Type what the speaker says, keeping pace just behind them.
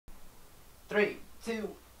3, 2,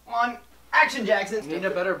 1, action, Jackson! We need a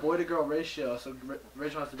better boy-to-girl ratio, so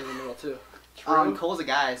Rachel has to be in the middle too. Cole's a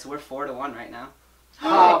guy, so we're 4 to 1 right now. 4 to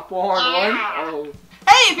 1? Oh.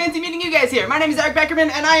 Hey, fancy meeting you guys here. My name is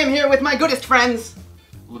Beckerman, and I am here with my goodest friends.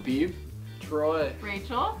 Labib. Troy.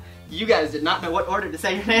 Rachel. You guys did not know what order to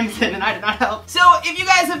say your names in, and I did not help. So, if you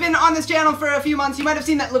guys have been on this channel for a few months, you might have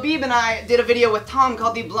seen that Labib and I did a video with Tom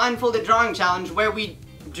called the Blindfolded Drawing Challenge, where we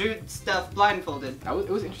drew stuff blindfolded. It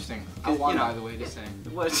was interesting. I won, by the way, just saying.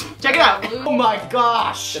 Check it out. Oh my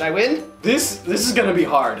gosh! Did I win? This is gonna be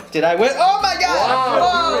hard. Did I win? Oh my god!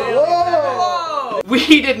 Wow. Whoa!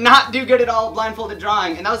 We did not do good at all blindfolded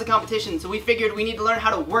drawing, and that was a competition, so we figured we need to learn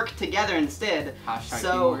how to work together instead.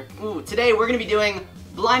 So, today we're gonna be doing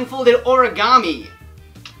blindfolded origami.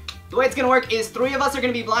 The way it's gonna work is 3 of us are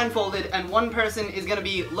gonna be blindfolded, and 1 person is gonna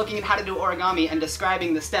be looking at how to do origami and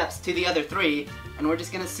describing the steps to the other 3, and we're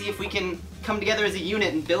just gonna see if we can come together as a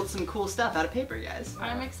unit and build some cool stuff out of paper, guys.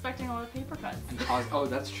 I'm expecting a lot of paper cuts. Oh,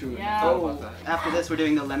 that's true. Yeah. Oh, after this, we're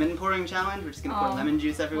doing the lemon pouring challenge. We're just gonna pour lemon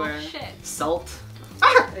juice everywhere. Well, shit. Salt.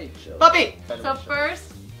 Ah! Hey, chill. Puppy! So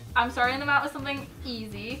first, I'm starting them out with something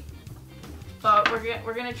easy, but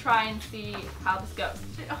we're gonna try and see how this goes.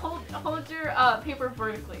 Hold your paper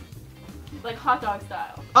vertically, like hot dog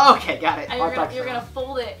style. Okay, got it. And you're gonna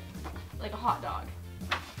fold it like a hot dog.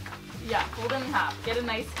 Yeah, fold it in half. Get a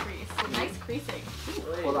nice crease. Nice creasing.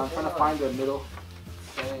 Hold on, I'm trying to find the middle.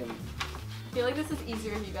 Same. I feel like this is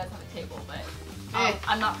easier if you guys have a table, but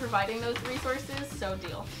I'm not providing those resources, so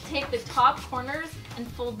deal. Take the top corners and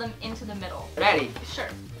fold them into the middle. Ready? Sure.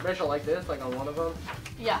 Rachel, like this, like on one of them.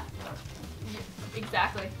 Yeah.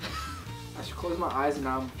 Exactly. I should close my eyes and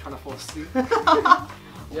now I'm trying to fall asleep.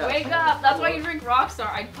 Yeah. Wake up! That's why you drink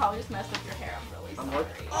Rockstar. I probably just messed up your hair. I'm really sorry.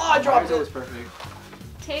 Oh, I dropped it. It was perfect.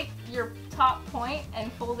 Take your top point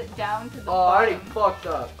and fold it down to the Oh, I already bottom. fucked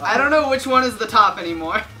up. I don't know which one is the top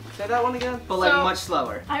anymore. Say that one again? But like much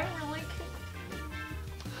slower. I'm really...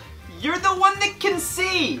 You're the one that can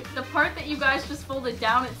see! The part that you guys just folded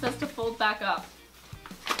down, it says to fold back up.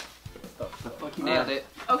 The fuck you Nailed it.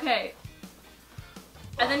 Okay.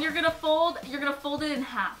 And then you're gonna fold it in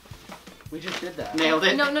half. We just did that. Nailed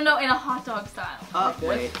it. No, in a hot dog style.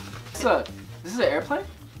 Wait. This is an airplane?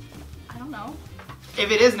 I don't know. If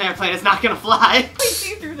it is an airplane, it's not gonna fly. Please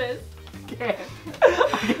see through this. I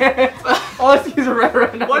can't. All I see is a red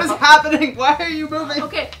right now. What is happening? Why are you moving?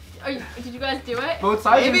 Okay, did you guys do it? Both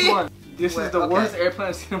sides Maybe? is one. This is the worst airplane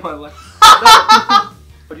I've seen in my life.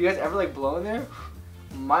 But you guys ever like blow in there?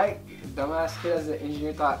 My dumbass kid as an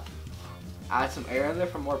engineer thought add some air in there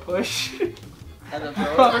for more push. And then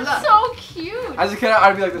blow it. That's so cute. As a kid,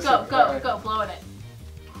 I'd be like this. Go, blow in it.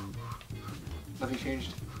 Nothing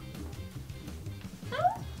changed.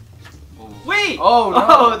 Wait! Oh no!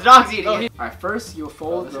 Oh, the dog's eating it. Alright, first you'll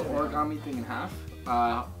fold the origami thing in half.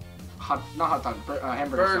 Not hot dog,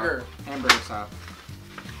 hamburger style. Hamburger style.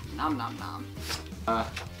 Nom nom nom.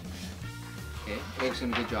 Okay, Abe's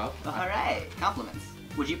doing a good job. Alright, compliments.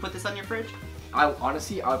 Would you put this on your fridge?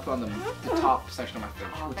 Honestly, I would put on the top section of my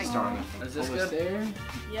fridge with the star on it. Is this good? There.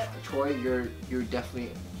 Yep. Troy, you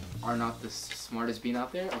definitely are not the smartest bean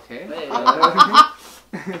out there. Okay.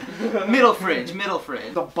 Middle fridge, middle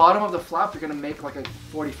fridge. The bottom of the flap, you're gonna make like a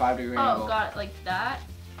 45-degree angle. Oh, got it like that?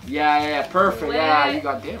 Yeah, perfect. Wait. Yeah, you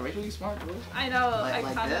got damn, Rachel, you smart, bro. I know. Like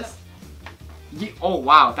I kind this? of. Yeah, oh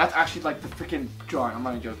wow, that's actually like the freaking drawing. I'm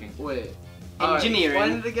not even joking. Wait. Engineering.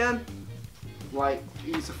 Explain it again. Like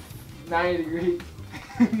he's a 90-degree,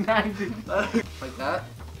 90. Like that?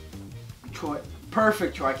 Troy,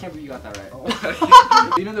 perfect, Troy. I can't believe you got that right.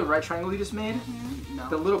 Oh. You know the right triangle you just made? No.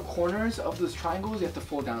 The little corners of those triangles you have to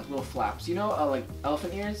fold down as little flaps. You know, like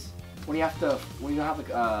elephant ears. When you don't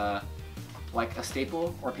have like a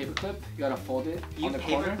staple or a paper clip, you gotta fold it on the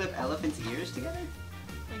corner. You paperclip elephant's ears together?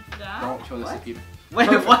 Like that? Don't show this to What? people. Wait,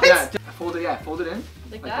 Perfect. what? Yeah, fold it in.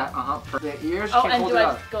 Like Like that? that. The ears. Oh, can't and fold do it I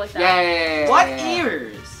out. just go like that? Yeah. What yeah.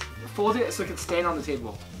 ears? Fold it so it can stand on the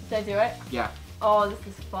table. Did I do it? Yeah. Oh, this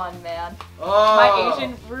is fun, man. Oh. My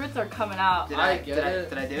Asian roots are coming out. Did I I get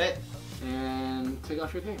did it. I do it? And take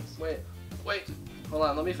off your things. Wait. Hold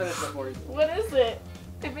on, let me finish before you. What is it?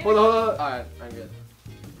 Hold on. Alright, I'm good.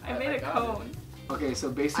 I made a cone. Okay, so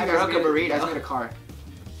basically, I you guys broke a burrito. you guys made a car.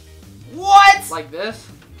 What? Like this?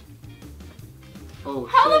 Oh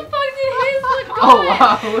How the shit. fuck did his look Oh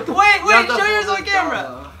wow. What the Wait, You have to show yours fold on it camera.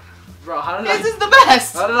 down. Bro, how did This I? is the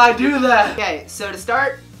best. How did I do that? Okay, so to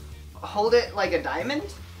start, hold it like a diamond.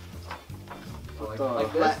 Like, the-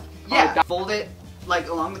 like this? Yeah, fold it like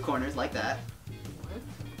along the corners like that.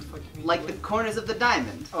 Like the corners of the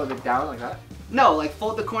diamond. Oh, the down like that? No, like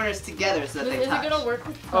fold the corners together so that they Is touch. it gonna work?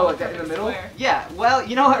 Oh, like that in the middle? Square. Yeah, well,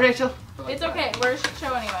 you know what, Rachel? It's okay. We're a shit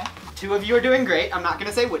show anyway. Two of you are doing great. I'm not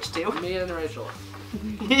gonna say which two. Me and Rachel.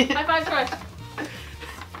 High five, Troy.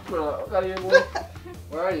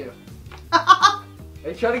 Where are you? Are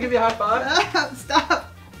you trying to give me a high five?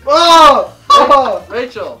 Stop! Oh! Oh!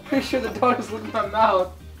 Rachel, Pretty sure the dog is looking at my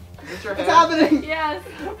mouth. is this your What's hand? happening? Yes.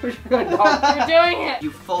 Pretty sure the dog. You're doing it.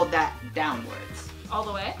 You fold that downwards. All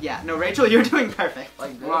the way. Yeah, no, Rachel, you're doing perfect.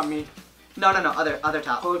 Like this? Not me. No, other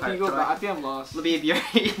top Oh, if part. you go Troy. back, I think I'm lost. Labib, you're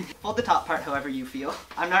fold the top part however you feel.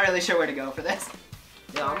 I'm not really sure where to go for this.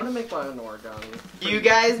 Yeah, I'm gonna make my own origami. You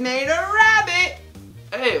guys made a rabbit!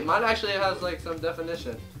 Hey, mine actually has like some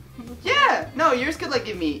definition. Yeah! No, yours could like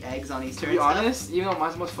give me eggs on Easter To be and stuff. honest, even though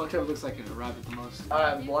mine's most fucked up, it looks like a rabbit the most.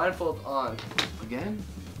 Alright, blindfold on. Again?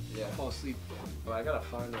 Yeah. Fall asleep. Well, I gotta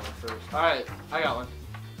find one first. Alright, I got one.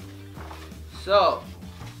 So,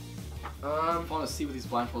 I'm falling asleep with these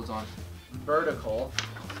blindfolds on. vertical.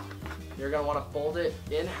 You're gonna want to fold it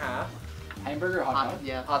in half. Hamburger or hot dog?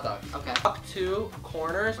 Yeah. Hot dog. Okay. Up two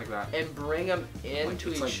corners Like that. and bring them into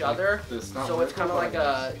It's each like other. this, not So it's vertical, kind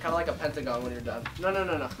of but like a pentagon when you're done. No.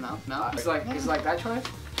 No? It's like that, Troy?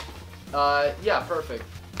 Yeah, perfect.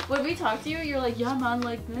 When we talk to you, you're like, yeah, man,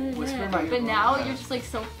 like, Whisper in my but ear. now Yeah. you're just like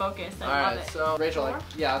so focused. I All love right, it. so Rachel, like,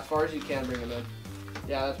 Four? yeah, as far as you can, bring them in.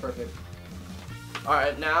 Yeah, that's perfect. All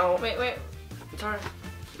right, now. Wait. It's alright.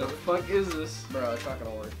 The fuck is this? Bro, it's not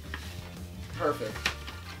gonna work.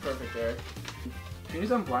 Perfect, Eric. Can you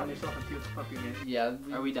just unblind yourself and see what the fuck you made? Yeah.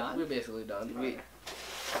 Are we done? We're basically done.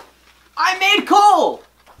 I made coal!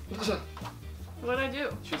 What'd I do?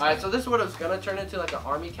 Alright, so this is what it's gonna turn into, like an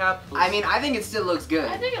army cap. I mean, I think it still looks good.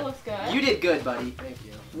 I think it looks good. You did good, buddy. Thank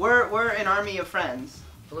you. We're an army of friends.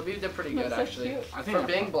 Labib did pretty Looks good, so actually. cute. I think For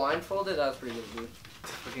being blindfolded, that was pretty good, dude.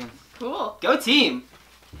 fucking. Cool. Go team!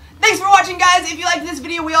 Thanks for watching, guys! If you liked this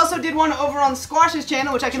video, we also did one over on Squash's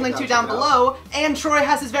channel, which I can link to down below. And Troy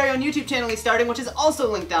has his very own YouTube channel he's starting, which is also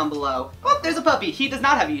linked down below. Oh, there's a puppy. He does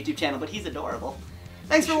not have a YouTube channel, but he's adorable.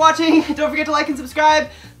 Thanks for watching. Don't forget to like and subscribe.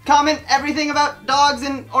 Comment everything about dogs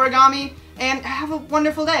and origami. And have a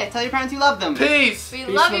wonderful day. Tell your parents you love them. Peace! We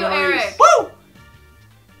Peace love you, and Eric. Woo!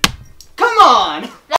 Come on!